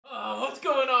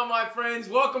my friends?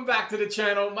 Welcome back to the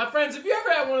channel. My friends, if you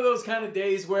ever had one of those kind of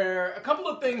days where a couple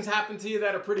of things happen to you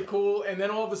that are pretty cool and then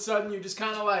all of a sudden you're just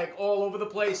kind of like all over the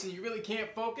place and you really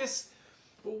can't focus,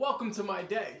 well, welcome to my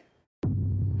day.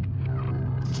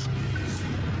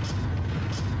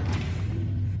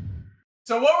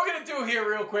 So what we're going to do here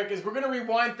real quick is we're going to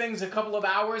rewind things a couple of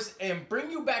hours and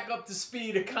bring you back up to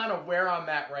speed to kind of where I'm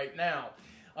at right now.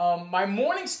 My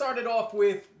morning started off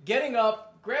with getting up,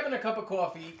 grabbing a cup of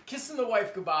coffee, kissing the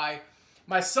wife goodbye.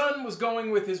 My son was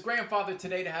going with his grandfather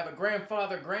today to have a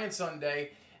grandfather-grandson day,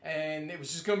 and it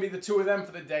was just going to be the two of them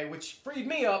for the day, which freed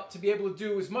me up to be able to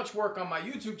do as much work on my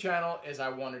YouTube channel as I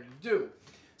wanted to do.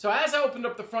 So as I opened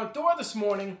up the front door this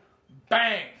morning,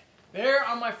 bang! There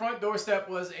on my front doorstep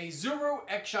was a Zuru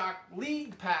X Shot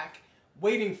League pack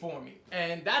waiting for me.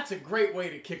 And that's a great way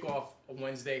to kick off a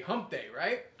Wednesday hump day,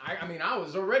 right? I mean, I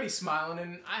was already smiling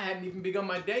and I hadn't even begun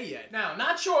my day yet. Now,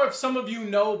 not sure if some of you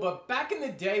know, but back in the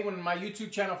day when my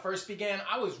YouTube channel first began,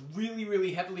 I was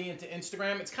really heavily into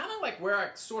Instagram. It's kind of like where I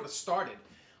sort of started.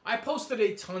 I posted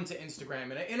a ton to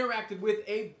Instagram and I interacted with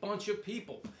a bunch of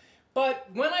people. But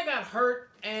when I got hurt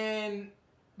and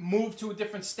moved to a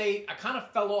different state, I kind of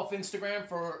fell off Instagram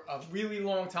for a really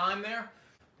long time there.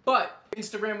 But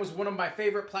Instagram was one of my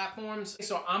favorite platforms,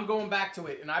 so I'm going back to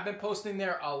it, and I've been posting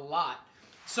there a lot.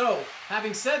 So,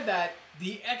 having said that,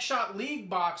 the X Shot League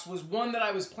box was one that I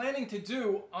was planning to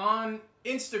do on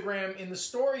Instagram in the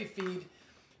story feed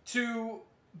to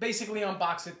basically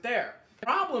unbox it there. The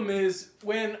problem is,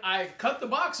 when I cut the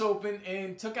box open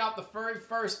and took out the very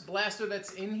first blaster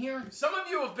that's in here, some of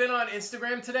you have been on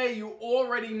Instagram today, you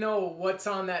already know what's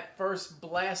on that first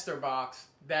blaster box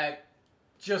that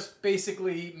just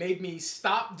basically made me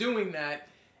stop doing that,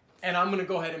 and I'm gonna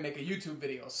go ahead and make a YouTube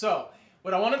video. So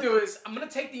what I want to do is I'm gonna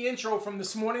take the intro from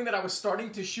this morning that I was starting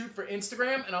to shoot for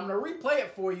Instagram, and I'm gonna replay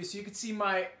it for you so you can see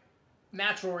my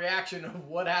natural reaction of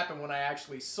what happened when I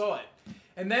actually saw it.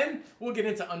 And then we'll get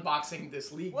into unboxing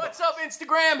this league. What's up,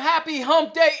 Instagram? Happy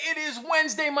hump day. It is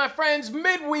Wednesday, my friends.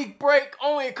 Midweek break.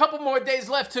 Only a couple more days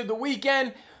left to the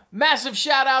weekend. Massive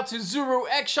shout out to Zuru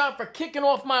X Shot for kicking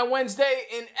off my Wednesday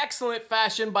in excellent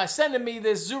fashion by sending me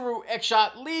this Zuru X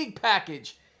Shot League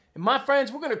package. And my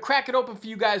friends, we're going to crack it open for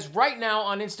you guys right now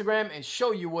on Instagram and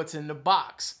show you what's in the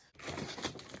box.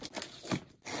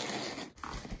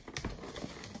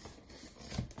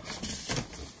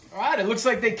 Alright, it looks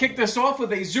like they kicked us off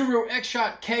with a Zuru X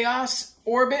Shot Chaos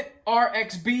Orbit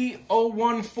RXB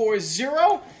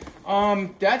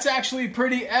 0140. That's actually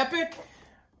pretty epic.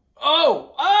 Oh!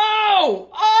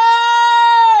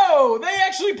 They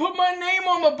actually put my name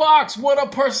on the box. What a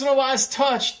personalized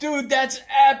touch. Dude, that's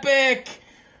epic.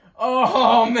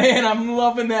 Oh, man, I'm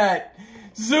loving that.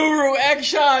 Zuru X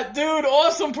Shot, dude,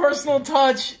 awesome personal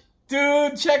touch.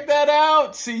 Dude, check that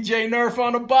out. Cj Nerf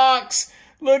on the box.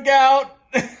 Look out.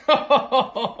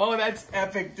 Oh, that's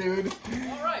epic, dude.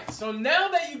 Alright, so now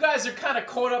that you guys are kind of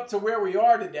caught up to where we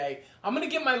are today, I'm going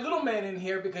to get my little man in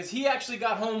here because he actually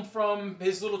got home from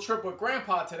his little trip with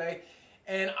Grandpa today,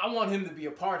 and I want him to be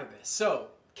a part of this. So,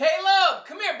 Caleb,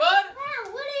 come here, bud.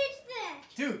 Wow, what is that?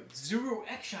 Dude, Zuru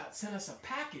X Shot sent us a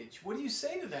package. What do you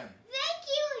say to them? Thank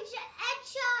you,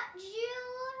 X Shot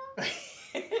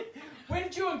Zuru. Where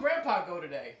did you and Grandpa go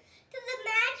today? To the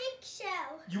magic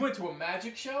show. You went to a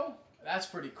magic show? That's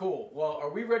pretty cool. Well, are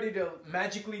we ready to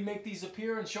magically make these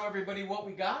appear and show everybody what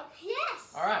we got?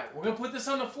 Yes. All right, we're going to put this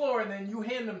on the floor and then you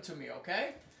hand them to me,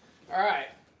 okay? All right.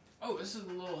 Oh, this is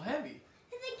a little heavy.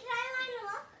 Can I line them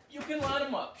up? You can line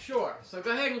them up, sure. So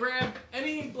go ahead and grab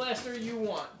any blaster you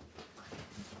want.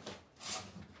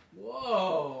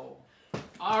 Whoa.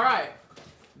 All right.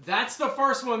 That's the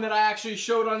first one that I actually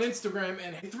showed on Instagram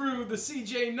and threw the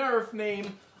Cj Nerf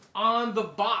name on the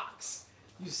box.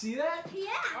 You see that? Yeah.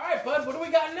 All right, bud, what do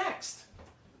we got next?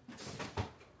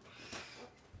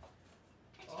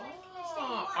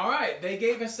 All right, they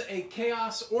gave us a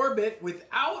Chaos Orbit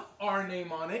without our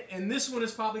name on it, and this one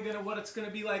is probably what it's going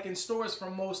to be like in stores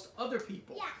for most other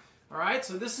people. Yeah. All right,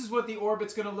 so this is what the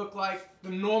Orbit's going to look like,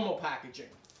 the normal packaging.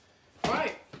 All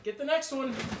right, get the next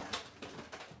one.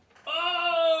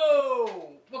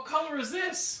 Oh, what color is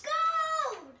this?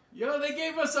 Gold. Yo, they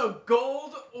gave us a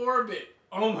gold Orbit.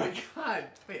 Oh my God.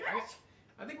 Wait,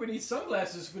 I think we need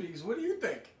sunglasses for these. What do you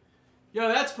think? Yo,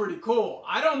 that's pretty cool.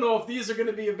 I don't know if these are going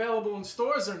to be available in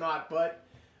stores or not, but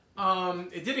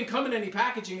it didn't come in any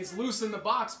packaging. It's loose in the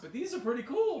box, but these are pretty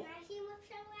cool. Can I see them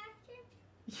show after?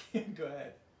 Yeah, go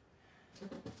ahead.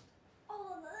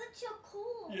 Oh, that looks so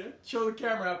cool. Yeah, show the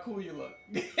camera how cool you look.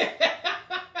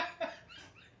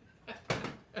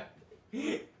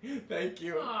 Thank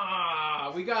you.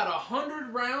 We got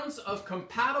 100 rounds of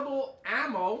compatible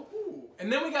ammo. Ooh.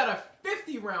 And then we got a 50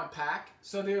 50 round pack.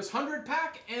 So there's 100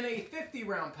 pack and a 50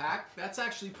 round pack. That's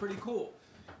actually pretty cool.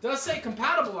 It does say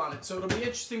compatible on it, so it'll be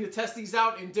interesting to test these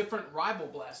out in different rival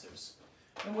blasters.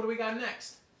 And what do we got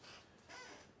next?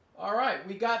 Alright,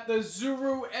 we got the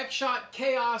Zuru X Shot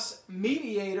Chaos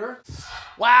Meteor.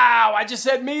 Wow, I just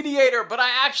said Meteor, but I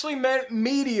actually meant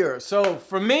Meteor. So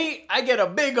for me, I get a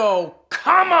big ol'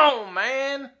 come on,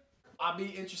 man. I'll be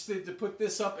interested to put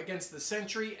this up against the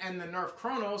Sentry and the Nerf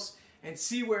Chronos and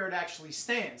see where it actually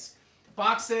stands.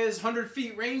 Box says 100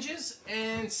 feet ranges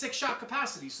and 6-shot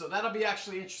capacity, so that'll be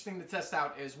actually interesting to test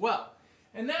out as well.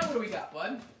 And now what do we got,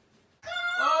 bud?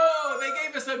 Oh, they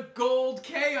gave us a gold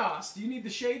Chaos. Do you need the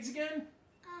shades again?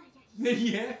 Yes.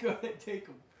 Yeah, go ahead, take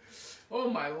them. Oh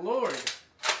my lord.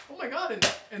 Oh my god,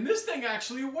 and this thing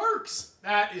actually works.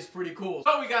 That is pretty cool.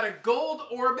 So we got a gold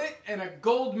Orbit and a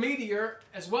gold Meteor,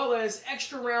 as well as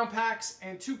extra round packs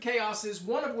and 2 Chaoses,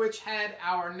 one of which had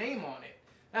our name on it.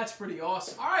 That's pretty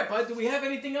awesome. All right, bud, do we have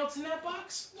anything else in that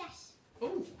box? Yes.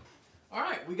 Oh. All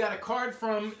right, we got a card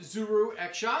from Zuru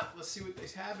X Shot. Let's see what they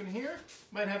have in here.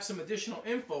 Might have some additional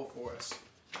info for us.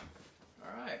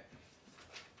 All right.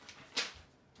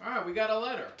 All right, we got a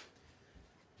letter.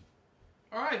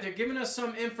 All right, they're giving us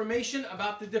some information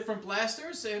about the different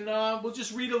blasters, and we'll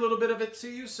just read a little bit of it to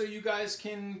you so you guys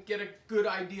can get a good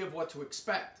idea of what to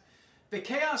expect. The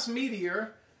Chaos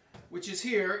Meteor, which is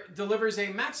here, delivers a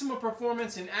maximum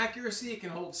performance and accuracy. It can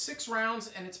hold 6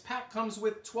 rounds, and its pack comes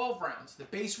with 12 rounds. The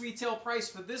base retail price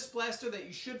for this blaster that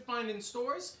you should find in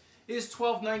stores is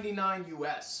 $12.99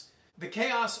 US. The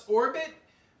Chaos Orbit,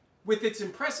 with its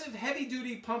impressive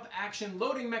heavy-duty pump-action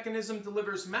loading mechanism,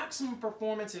 delivers maximum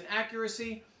performance and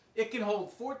accuracy. It can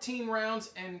hold 14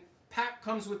 rounds, and pack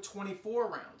comes with 24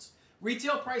 rounds.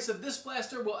 Retail price of this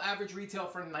blaster will average retail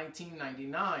for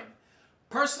 $19.99.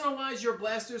 Personalize your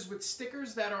blasters with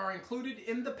stickers that are included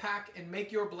in the pack and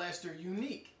make your blaster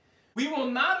unique. We will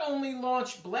not only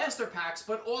launch blaster packs,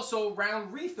 but also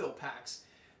round refill packs.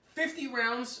 50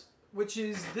 rounds, which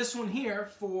is this one here,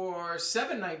 for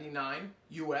 $7.99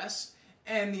 US,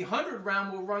 and the 100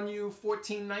 round will run you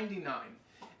 $14.99.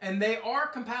 And they are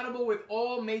compatible with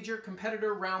all major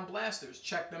competitor round blasters.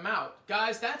 Check them out.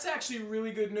 Guys, that's actually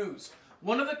really good news.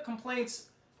 One of the complaints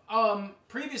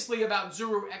previously about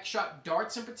Zuru X Shot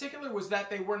darts in particular was that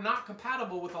they were not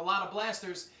compatible with a lot of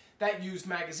blasters that used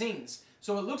magazines.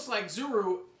 So it looks like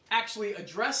Zuru actually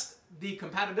addressed the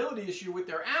compatibility issue with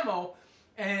their ammo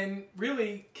and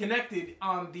really connected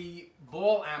on the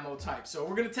ball ammo type. So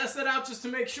we're going to test that out just to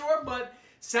make sure, but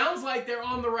sounds like they're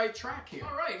on the right track here.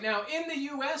 All right, now in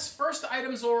the US, first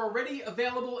items are already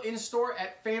available in store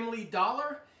at Family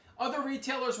Dollar. Other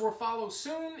retailers will follow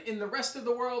soon. In the rest of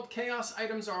the world, Chaos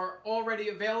items are already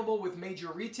available with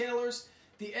major retailers.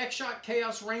 The X Shot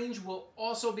Chaos range will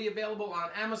also be available on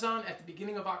Amazon at the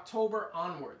beginning of October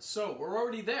onwards. So we're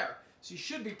already there, so you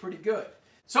should be pretty good.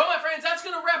 So my friends, that's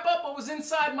going to wrap up what was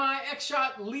inside my X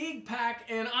Shot League pack,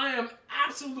 and I am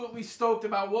absolutely stoked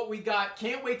about what we got.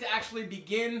 Can't wait to actually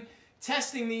begin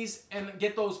testing these and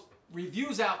get those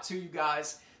reviews out to you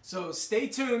guys. So stay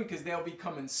tuned because they'll be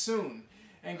coming soon.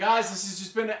 And guys, this has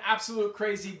just been an absolute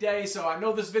crazy day, so I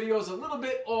know this video is a little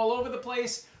bit all over the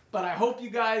place, but I hope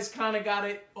you guys kind of got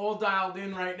it all dialed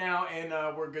in right now, and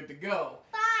we're good to go.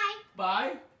 Bye.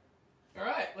 Bye? All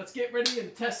right, let's get ready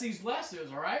and test these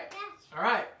blasters, all right? Yes. All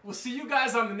right, we'll see you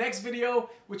guys on the next video,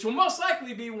 which will most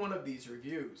likely be one of these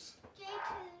reviews. Stay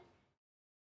tuned.